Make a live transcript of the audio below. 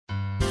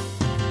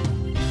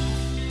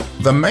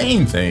The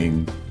main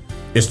thing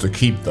is to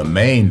keep the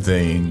main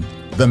thing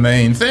the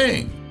main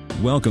thing.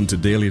 Welcome to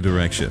Daily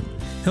Direction,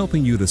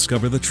 helping you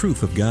discover the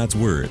truth of God's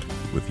Word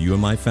with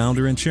UMI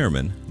founder and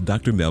chairman,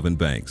 Dr. Melvin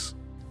Banks.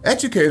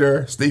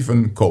 Educator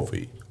Stephen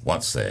Covey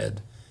once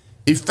said,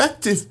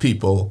 "Effective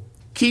people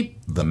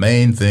keep the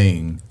main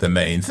thing the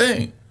main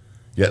thing."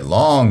 Yet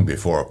long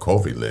before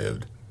Covey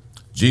lived,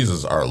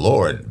 Jesus our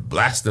Lord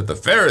blasted the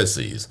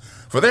Pharisees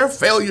for their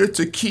failure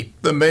to keep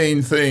the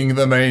main thing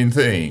the main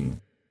thing.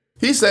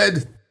 He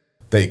said,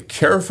 "They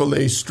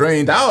carefully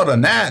strained out a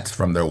gnat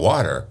from their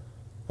water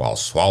while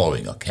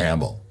swallowing a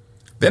camel."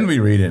 Then we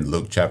read in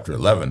Luke chapter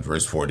 11,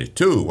 verse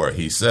 42, where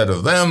he said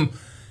of them,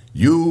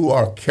 "You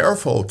are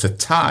careful to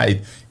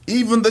tithe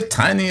even the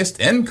tiniest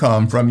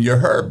income from your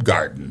herb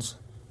gardens,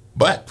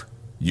 but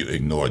you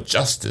ignore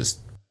justice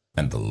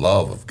and the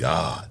love of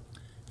God."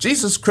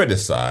 Jesus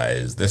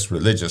criticized this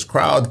religious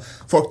crowd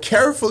for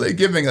carefully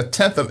giving a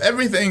tenth of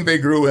everything they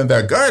grew in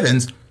their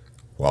gardens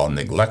while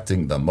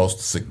neglecting the most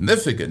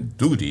significant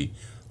duty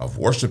of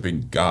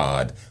worshiping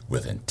God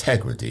with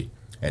integrity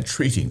and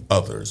treating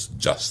others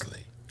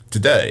justly.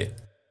 Today,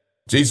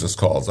 Jesus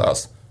calls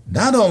us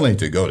not only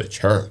to go to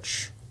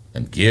church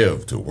and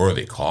give to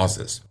worthy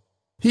causes,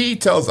 he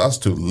tells us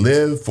to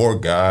live for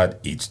God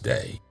each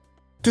day,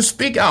 to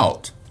speak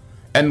out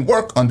and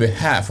work on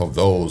behalf of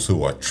those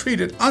who are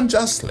treated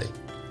unjustly.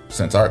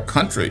 Since our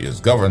country is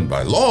governed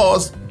by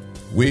laws,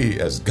 we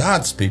as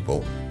God's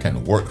people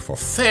can work for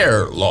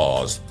fair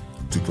laws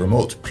to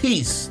promote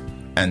peace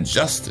and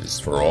justice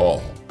for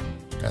all.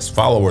 As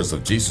followers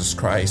of Jesus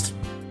Christ,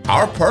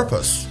 our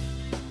purpose,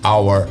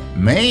 our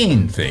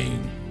main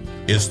thing,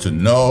 is to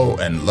know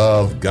and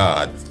love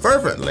God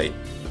fervently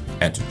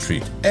and to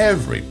treat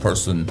every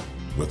person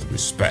with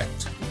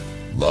respect,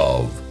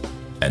 love,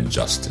 and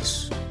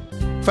justice.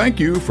 Thank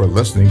you for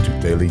listening to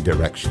Daily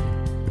Direction.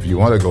 If you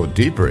want to go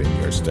deeper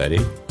in your study,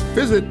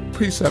 visit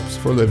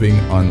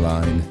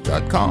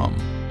preceptsforlivingonline.com.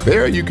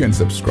 There you can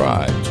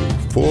subscribe to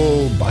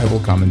full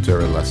Bible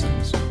commentary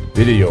lessons,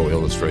 video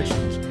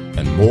illustrations,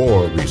 and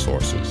more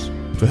resources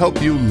to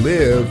help you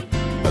live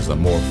as a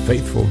more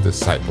faithful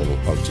disciple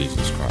of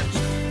Jesus Christ.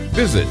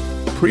 Visit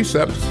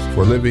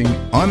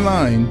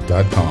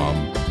preceptsforlivingonline.com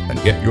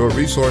and get your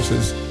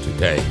resources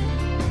today.